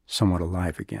feel somewhat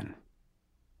alive again.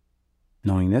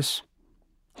 Knowing this,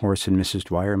 Horace and Mrs.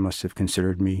 Dwyer must have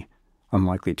considered me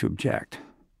unlikely to object.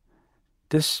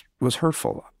 This was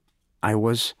hurtful. I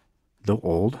was, though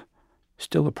old,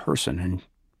 still a person and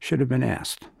should have been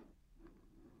asked.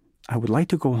 "I would like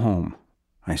to go home,"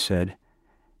 I said.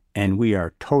 "And we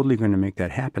are totally going to make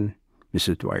that happen,"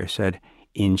 Mrs. Dwyer said,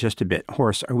 "in just a bit.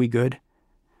 Horace, are we good?"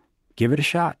 "Give it a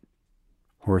shot,"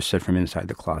 Horace said from inside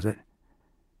the closet,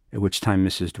 at which time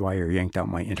Mrs. Dwyer yanked out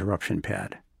my interruption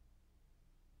pad.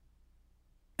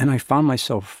 And I found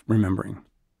myself remembering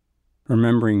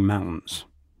mountains.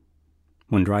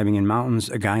 When driving in mountains,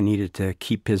 a guy needed to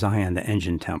keep his eye on the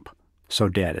engine temp, so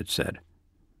Dad had said.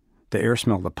 The air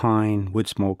smelled of pine, wood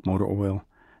smoke, motor oil.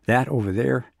 That over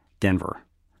there, Denver.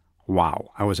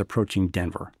 Wow, I was approaching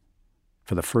Denver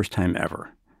for the first time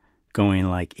ever, going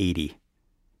like 80.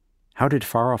 How did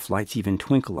far-off lights even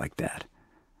twinkle like that?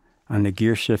 On the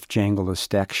gear shift jangled a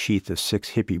stacked sheath of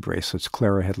 6 hippie bracelets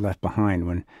Clara had left behind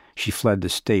when she fled the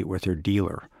state with her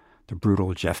dealer, the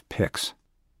brutal Jeff Pix.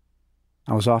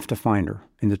 I was off to find her,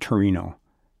 in the Torino.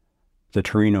 The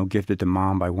Torino gifted to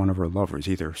Mom by one of her lovers,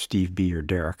 either Steve B. or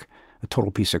Derek, a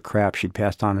total piece of crap she'd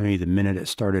passed on to me the minute it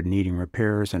started needing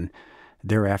repairs and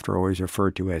thereafter always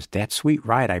referred to as that sweet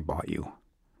ride I bought you.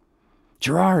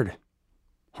 "Gerard!"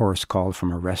 Horace called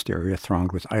from a rest area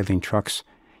thronged with idling trucks.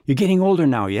 "You're getting older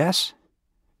now, yes?"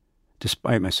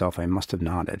 Despite myself, I must have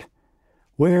nodded.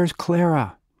 "Where's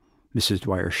Clara?" Mrs.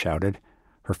 Dwyer shouted,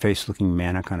 her face looking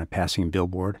manic on a passing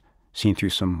billboard, seen through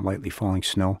some lightly falling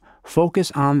snow.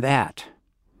 "Focus on that."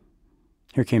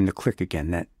 Here came the click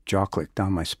again, that jaw click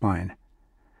down my spine.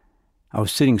 I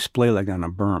was sitting splay-legged on a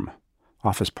berm,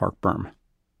 Office Park berm.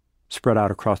 Spread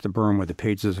out across the berm were the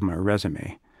pages of my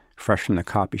resume, fresh from the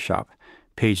copy shop,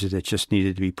 pages that just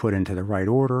needed to be put into the right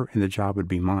order and the job would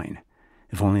be mine,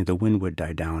 if only the wind would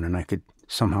die down and I could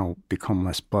somehow become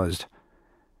less buzzed.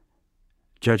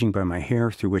 Judging by my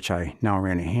hair, through which I now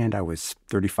ran a hand, I was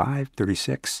 35,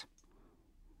 36.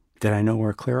 Did I know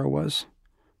where Clara was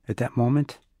at that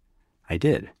moment? I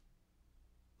did.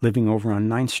 Living over on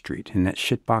 9th Street in that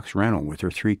shitbox rental with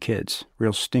her 3 kids,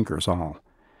 real stinkers all.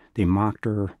 They mocked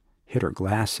her, hit her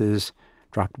glasses,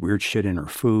 dropped weird shit in her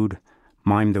food,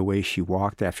 mimed the way she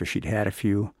walked after she'd had a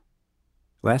few.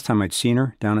 Last time I'd seen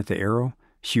her, down at the Arrow,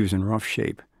 she was in rough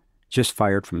shape, just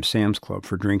fired from Sam's Club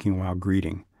for drinking while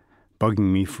greeting,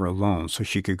 bugging me for a loan so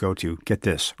she could go to, get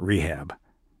this, rehab.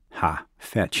 Ha,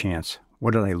 fat chance.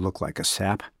 What did I look like, a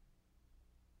sap?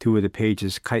 2 of the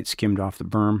pages kite-skimmed off the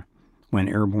berm, when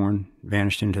airborne,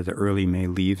 vanished into the early May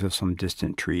leaves of some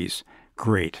distant trees.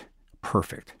 Great.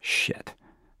 Perfect. Shit.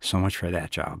 So much for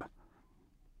that job.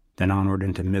 Then onward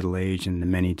into middle age and the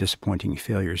many disappointing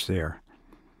failures there.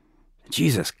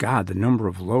 Jesus God, the number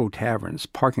of low taverns,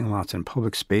 parking lots, and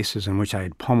public spaces in which I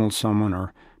had pummeled someone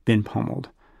or been pummeled.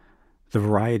 The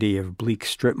variety of bleak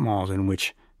strip malls in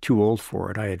which, too old for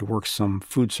it, I had worked some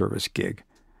food service gig,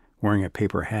 wearing a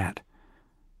paper hat.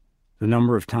 The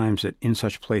number of times that in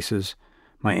such places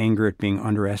my anger at being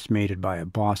underestimated by a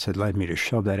boss had led me to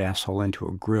shove that asshole into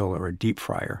a grill or a deep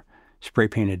fryer, spray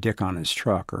paint a dick on his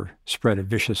truck, or spread a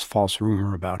vicious false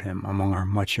rumor about him among our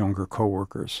much younger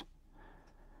co-workers.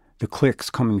 The clicks,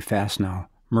 coming fast now,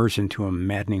 merged into a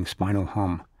maddening spinal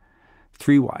hum.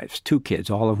 3 wives, 2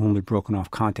 kids, all of whom had broken off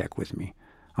contact with me,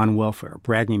 on welfare,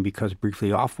 bragging because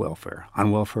briefly off welfare, on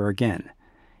welfare again.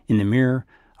 In the mirror,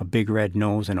 a big red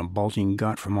nose and a bulging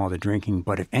gut from all the drinking,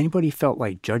 but if anybody felt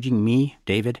like judging me,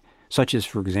 David, such as,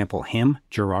 for example, him,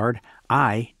 Gerard,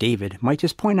 I, David, might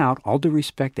just point out, all due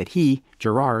respect, that he,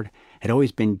 Gerard, had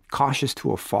always been cautious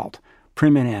to a fault,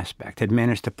 prim in aspect, had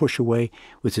managed to push away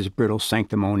with his brittle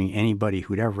sanctimony anybody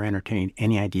who'd ever entertained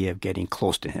any idea of getting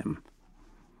close to him.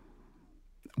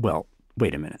 Well,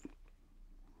 wait a minute.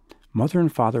 Mother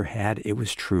and father had, it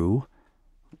was true,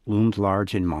 loomed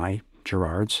large in my,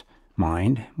 Gerard's,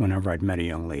 mind whenever I'd met a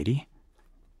young lady.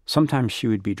 Sometimes she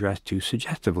would be dressed too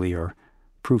suggestively or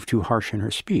prove too harsh in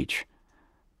her speech.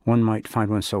 One might find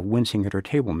oneself wincing at her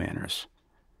table manners.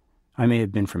 I may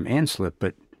have been from Anslip,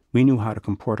 but we knew how to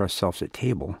comport ourselves at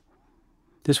table.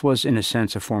 This was, in a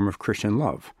sense, a form of Christian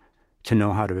love, to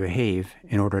know how to behave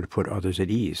in order to put others at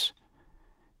ease,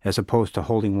 as opposed to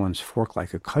holding one's fork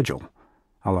like a cudgel,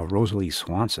 a la Rosalie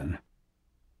Swanson.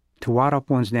 To wad up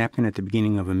one's napkin at the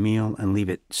beginning of a meal and leave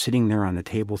it sitting there on the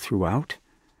table throughout,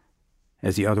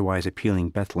 as the otherwise appealing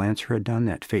Beth Lancer had done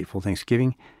that fateful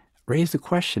Thanksgiving, raised the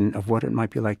question of what it might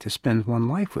be like to spend one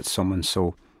life with someone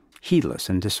so heedless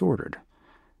and disordered,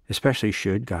 especially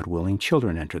should, God willing,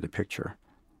 children enter the picture.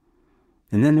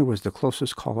 And then there was the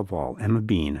closest call of all, Emma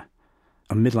Bean,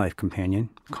 a midlife companion,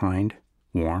 kind,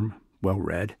 warm,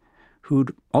 well-read,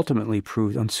 who'd ultimately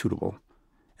proved unsuitable,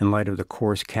 in light of the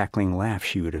coarse, cackling laugh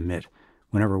she would emit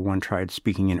whenever one tried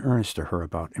speaking in earnest to her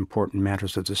about important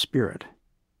matters of the spirit.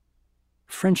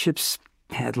 Friendships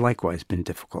had likewise been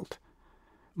difficult.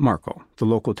 Marco, the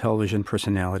local television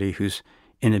personality whose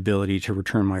inability to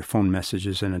return my phone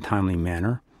messages in a timely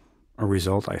manner, a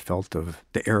result, I felt, of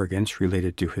the arrogance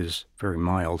related to his very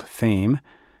mild fame,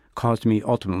 caused me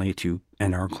ultimately to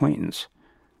end our acquaintance.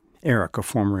 Eric, a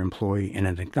former employee and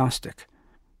an agnostic,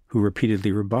 who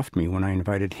repeatedly rebuffed me when I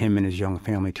invited him and his young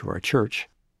family to our church,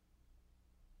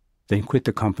 then quit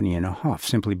the company in a huff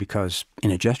simply because,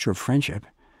 in a gesture of friendship,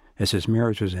 as his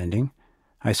marriage was ending,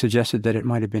 I suggested that it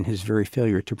might have been his very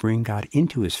failure to bring God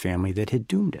into his family that had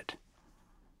doomed it.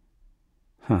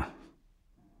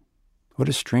 What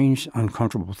a strange,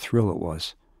 uncomfortable thrill it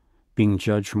was, being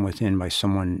judged from within by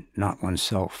someone not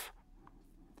oneself.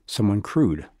 Someone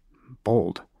crude,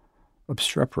 bold,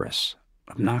 obstreperous,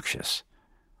 obnoxious,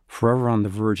 forever on the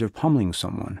verge of pummeling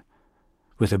someone,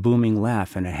 with a booming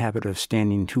laugh and a habit of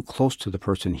standing too close to the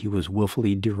person he was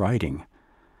willfully deriding.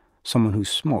 Someone who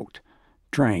smoked,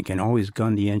 drank, and always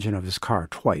gunned the engine of his car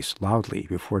twice loudly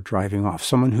before driving off.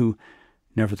 Someone who,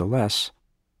 nevertheless,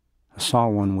 saw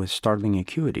one with startling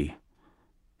acuity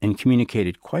and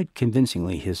communicated quite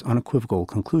convincingly his unequivocal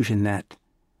conclusion that,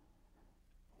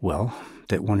 well,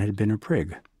 that one had been a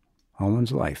prig all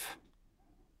one's life.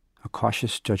 A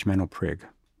cautious, judgmental prig.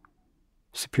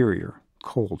 Superior,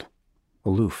 cold,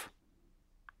 aloof,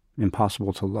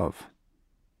 impossible to love,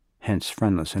 hence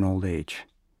friendless in old age.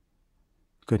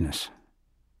 Goodness.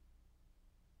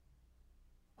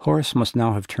 Horace must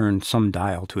now have turned some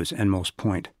dial to its endmost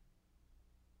point.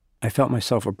 I felt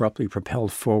myself abruptly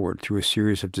propelled forward through a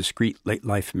series of discrete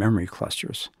late-life memory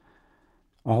clusters,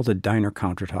 all the diner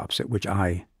countertops at which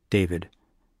I, David,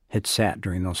 had sat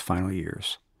during those final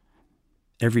years.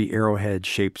 Every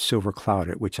arrowhead-shaped silver cloud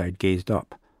at which I'd gazed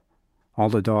up, all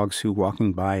the dogs who,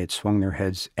 walking by, had swung their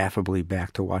heads affably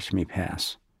back to watch me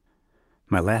pass.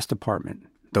 My last apartment,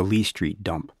 the Lee Street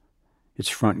dump, its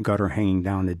front gutter hanging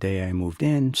down the day I moved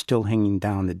in, still hanging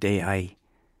down the day I...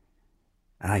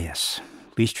 Ah, yes,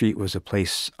 Lee Street was a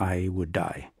place I would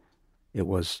die. It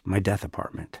was my death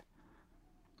apartment.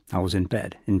 I was in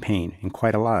bed, in pain, in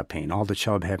quite a lot of pain, all the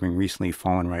chub having recently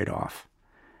fallen right off.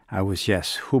 I was,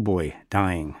 yes, hoo boy,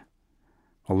 dying.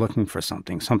 while looking for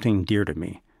something dear to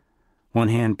me. One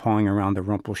hand pawing around the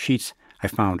rumpled sheets, I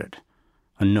found it.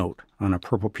 A note on a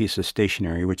purple piece of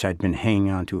stationery which I'd been hanging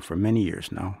on to for many years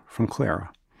now, from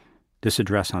Clara. This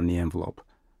address on the envelope: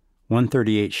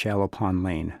 138 Shallow Pond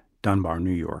Lane, Dunbar,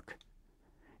 New York.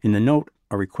 In the note,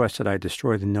 a request that I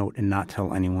destroy the note and not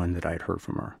tell anyone that I'd heard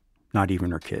from her, not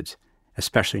even her kids,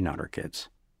 especially not her kids,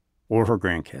 or her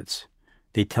grandkids.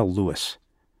 They'd tell Louis.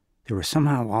 They were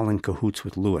somehow all in cahoots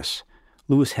with Louis.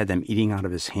 Louis had them eating out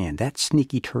of his hand. That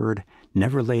sneaky turd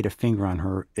never laid a finger on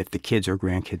her if the kids or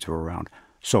grandkids were around.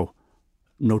 So,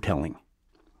 no telling.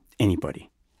 Anybody.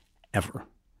 Ever.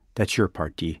 That's your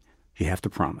part, Dee. You have to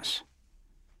promise.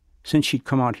 Since she'd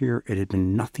come out here, it had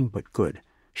been nothing but good.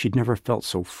 She'd never felt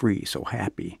so free, so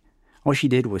happy. All she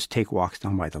did was take walks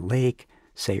down by the lake,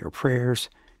 say her prayers,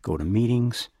 go to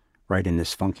meetings, write in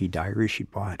this funky diary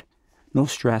she'd bought. No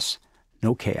stress,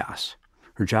 no chaos.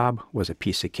 Her job was a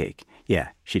piece of cake. Yeah,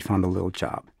 she'd found a little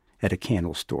job at a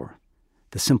candle store.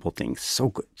 The simple things, so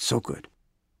good, so good.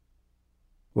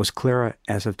 Was Clara,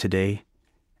 as of today,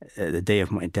 the day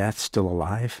of my death, still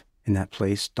alive in that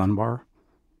place, Dunbar,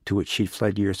 to which she'd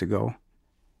fled years ago?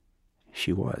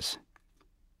 She was.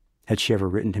 Had she ever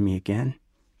written to me again?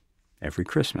 Every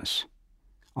Christmas.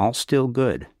 All still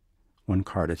good, one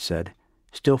card had said.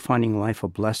 Still finding life a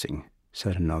blessing,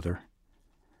 said another.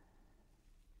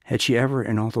 Had she ever,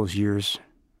 in all those years,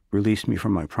 released me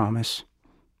from my promise?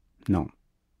 No.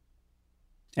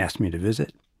 Asked me to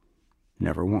visit?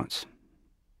 Never once.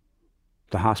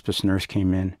 The hospice nurse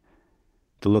came in,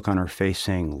 the look on her face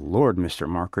saying, "Lord, Mr.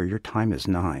 Marker, your time is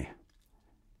nigh."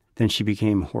 Then she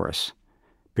became Horace,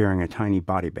 bearing a tiny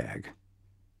body bag,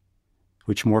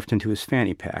 which morphed into his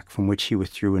fanny pack, from which he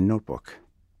withdrew a notebook.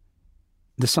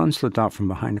 The sun slipped out from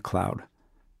behind a cloud,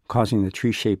 causing the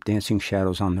tree-shaped dancing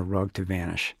shadows on the rug to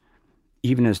vanish,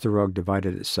 even as the rug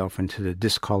divided itself into the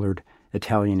discolored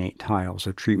Italianate tiles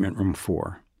of Treatment Room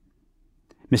 4.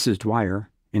 Mrs. Dwyer,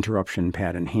 interruption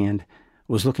pad in hand,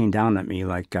 was looking down at me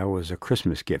like I was a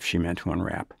Christmas gift she meant to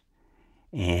unwrap.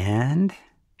 "And?"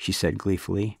 she said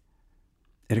gleefully.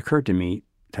 It occurred to me,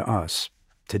 to us,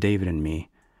 to David and me,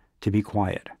 to be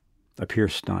quiet, appear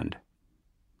stunned.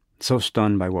 So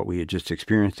stunned by what we had just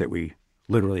experienced that we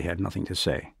literally had nothing to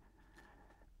say.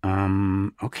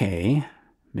 Okay,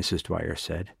 Mrs. Dwyer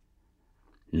said.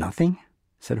 "Nothing?"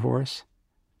 said Horace.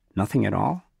 "Nothing at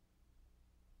all?"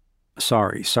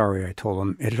 Sorry, I told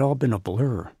him. It had all been a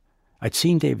blur. I'd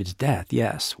seen David's death,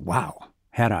 yes. Wow.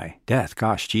 Had I? Death,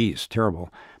 gosh, geez,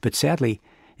 terrible. But sadly,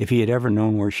 if he had ever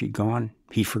known where she'd gone,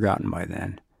 he'd forgotten by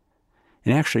then.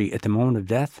 And actually, at the moment of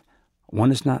death,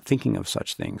 one is not thinking of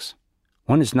such things.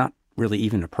 One is not really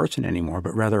even a person anymore,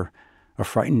 but rather a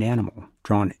frightened animal,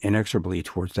 drawn inexorably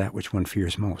towards that which one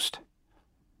fears most.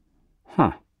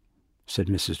 "Huh," said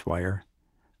Mrs. Dwyer.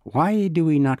 "Why do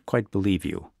we not quite believe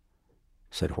you?"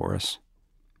 said Horace.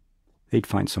 They'd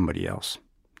find somebody else.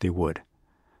 They would.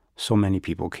 So many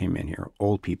people came in here.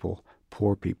 Old people,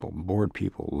 poor people, bored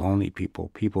people, lonely people,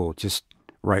 people just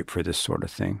ripe for this sort of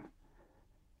thing.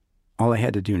 All I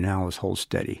had to do now was hold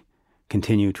steady,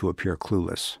 continue to appear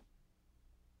clueless.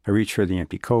 I reached for the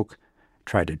empty Coke,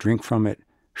 tried to drink from it,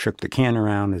 shook the can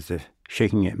around as if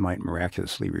shaking it might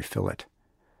miraculously refill it.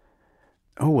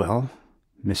 "Oh, well,"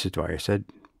 Mrs. Dwyer said,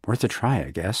 "worth a try,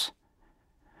 I guess."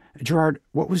 "Gerard,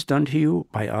 what was done to you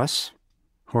by us,"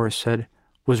 Horace said,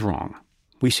 "was wrong.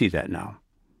 We see that now.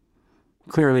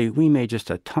 Clearly, we made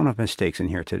just a ton of mistakes in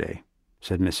here today,"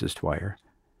 said Mrs. Dwyer.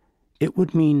 "It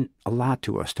would mean a lot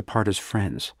to us to part as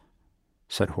friends,"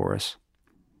 said Horace,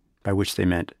 by which they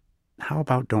meant, how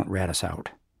about don't rat us out?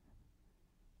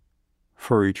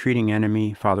 For a retreating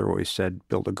enemy, Father always said,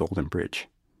 build a golden bridge.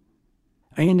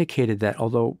 I indicated that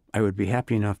although I would be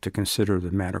happy enough to consider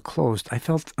the matter closed, I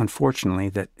felt, unfortunately,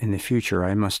 that in the future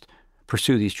I must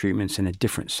pursue these treatments in a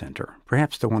different center,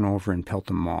 perhaps the one over in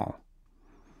Peltham Mall.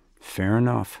 "Fair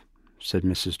enough," said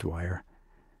Mrs. Dwyer.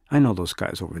 "I know those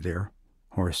guys over there,"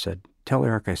 Horace said. "Tell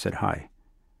Eric I said hi."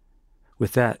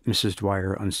 With that, Mrs.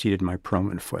 Dwyer unseated my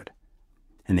permanent foot,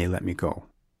 and they let me go.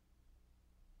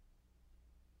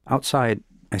 Outside,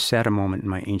 I sat a moment in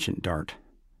my ancient dart.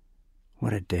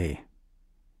 What a day.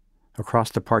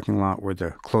 Across the parking lot were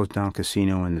the closed-down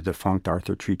casino and the defunct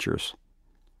Arthur Treachers.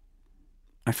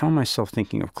 I found myself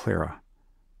thinking of Clara.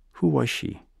 Who was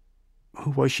she?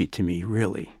 Who was she to me,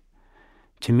 really?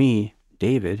 To me,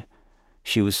 David,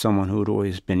 she was someone who had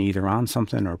always been either on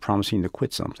something or promising to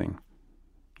quit something,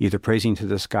 either praising to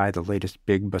the sky the latest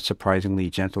big but surprisingly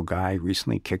gentle guy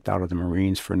recently kicked out of the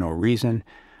Marines for no reason,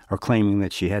 or claiming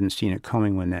that she hadn't seen it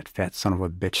coming when that fat son of a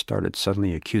bitch started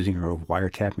suddenly accusing her of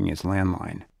wiretapping his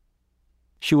landline.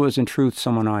 She was, in truth,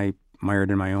 someone I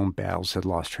mired in my own battles, had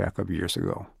lost track of years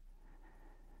ago.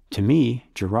 To me,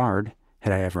 Gerard,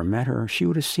 had I ever met her, she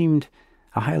would have seemed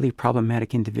a highly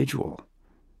problematic individual.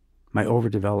 My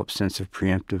overdeveloped sense of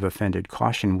preemptive offended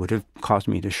caution would have caused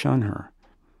me to shun her.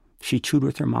 She chewed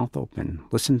with her mouth open,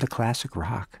 listened to classic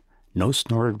rock, no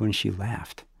snorted when she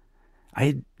laughed. I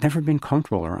had never been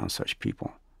comfortable around such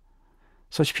people.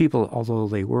 Such people, although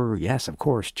they were, yes, of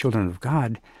course, children of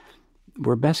God,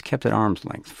 were best kept at arm's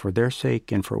length for their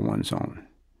sake and for one's own.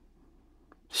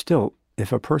 Still,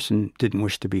 if a person didn't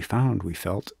wish to be found, we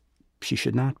felt, she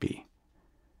should not be.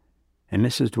 And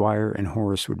Mrs. Dwyer and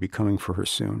Horace would be coming for her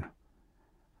soon.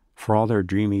 For all their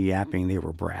dreamy yapping, they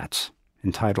were brats,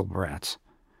 entitled brats,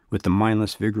 with the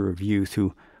mindless vigor of youth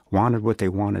who wanted what they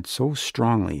wanted so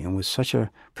strongly and with such a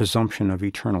presumption of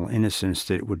eternal innocence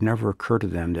that it would never occur to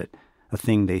them that a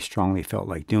thing they strongly felt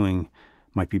like doing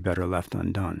might be better left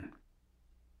undone.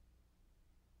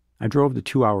 I drove the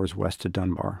 2 hours west to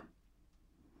Dunbar.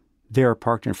 There,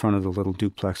 parked in front of the little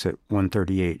duplex at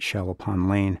 138 Shallow Pond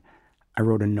Lane, I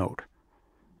wrote a note,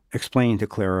 explaining to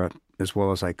Clara, as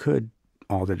well as I could,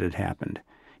 all that had happened.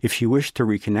 If she wished to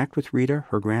reconnect with Rita,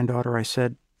 her granddaughter, I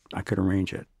said, I could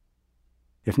arrange it.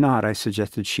 If not, I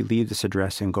suggested she leave this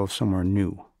address and go somewhere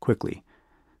new, quickly,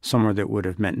 somewhere that would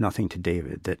have meant nothing to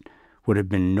David, that would have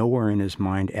been nowhere in his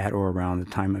mind at or around the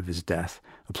time of his death,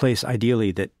 a place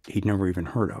ideally that he'd never even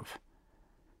heard of.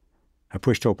 I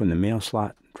pushed open the mail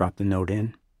slot, dropped the note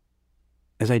in.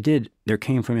 As I did, there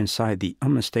came from inside the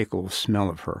unmistakable smell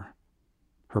of her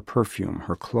perfume,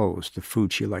 her clothes, the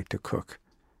food she liked to cook.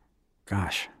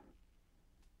 Gosh.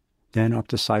 Then up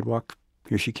the sidewalk,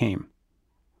 here she came.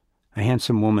 A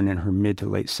handsome woman in her mid to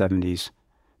late 70s,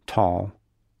 tall,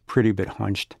 pretty but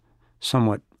hunched,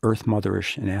 somewhat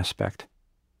earth-motherish in aspect.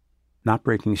 Not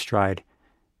breaking stride,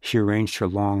 she arranged her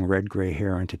long red-gray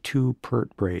hair into 2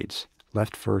 pert braids,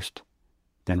 left first,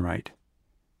 then right.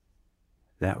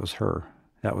 That was her.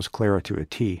 That was Clara to a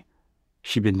T.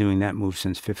 She'd been doing that move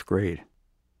since 5th grade.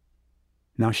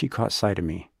 Now she caught sight of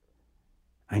me.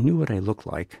 I knew what I looked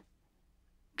like,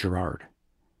 Gerard,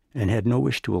 and had no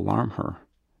wish to alarm her.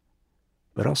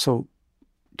 But also,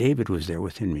 David was there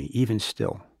within me, even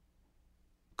still.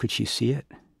 Could she see it?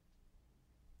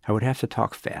 I would have to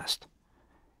talk fast,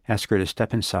 ask her to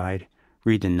step inside,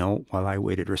 read the note while I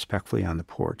waited respectfully on the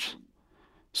porch.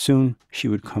 Soon she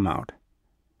would come out.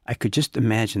 I could just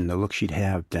imagine the look she'd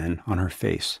have then on her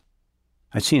face.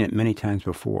 I'd seen it many times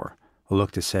before, a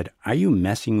look that said, "Are you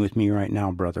messing with me right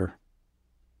now, brother?"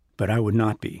 But I would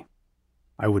not be.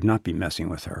 I would not be messing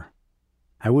with her.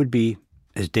 I would be,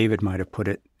 as David might have put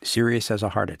it, serious as a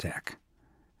heart attack.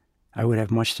 I would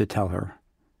have much to tell her.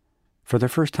 For the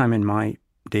first time in my,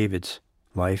 David's,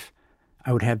 life,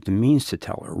 I would have the means to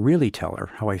tell her, really tell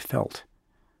her, how I felt,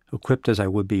 equipped as I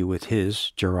would be with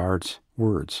his, Gerard's,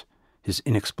 words, his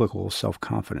inexplicable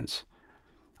self-confidence.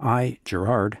 I,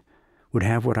 Gerard, would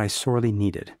have what I sorely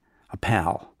needed, a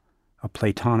pal, a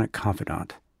platonic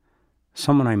confidant,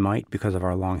 someone I might, because of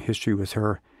our long history with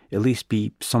her, at least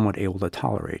be somewhat able to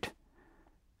tolerate.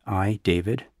 I,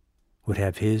 David, would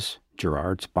have his,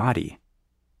 Gerard's, body,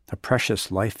 a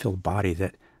precious, life-filled body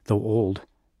that, though old,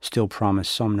 still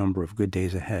promised some number of good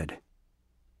days ahead.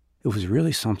 It was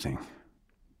really something.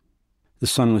 The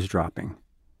sun was dropping.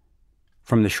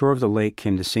 From the shore of the lake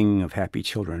came the singing of happy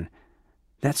children.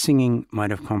 That singing might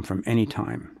have come from any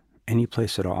time, any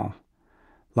place at all.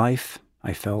 Life,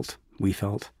 I felt, we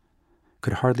felt,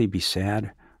 could hardly be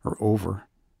sad or over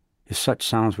if such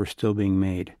sounds were still being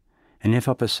made, and if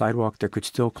up a sidewalk there could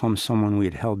still come someone we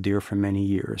had held dear for many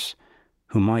years,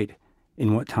 who might,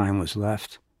 in what time was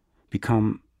left,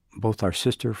 become both our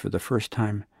sister for the first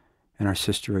time and our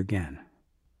sister again.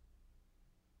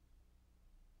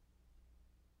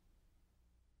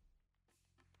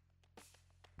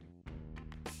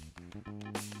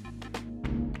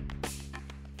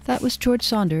 That was George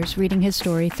Saunders reading his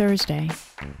story Thursday.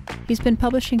 He's been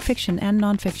publishing fiction and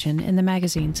nonfiction in the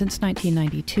magazine since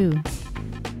 1992.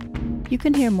 You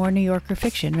can hear more New Yorker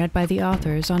fiction read by the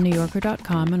authors on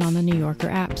NewYorker.com and on the New Yorker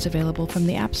apps available from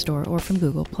the App Store or from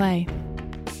Google Play.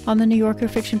 On the New Yorker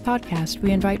Fiction Podcast,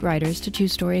 we invite writers to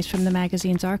choose stories from the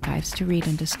magazine's archives to read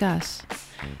and discuss.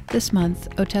 This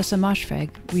month, Otessa Moshfegh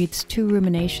reads 2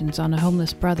 Ruminations on a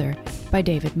Homeless Brother by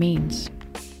David Means.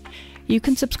 You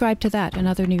can subscribe to that and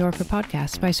other New Yorker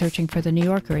podcasts by searching for The New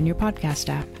Yorker in your podcast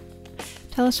app.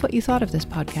 Tell us what you thought of this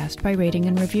podcast by rating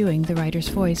and reviewing The Writer's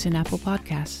Voice in Apple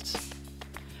Podcasts.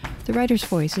 The Writer's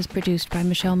Voice is produced by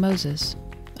Michelle Moses.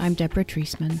 I'm Deborah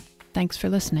Treisman. Thanks for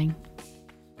listening.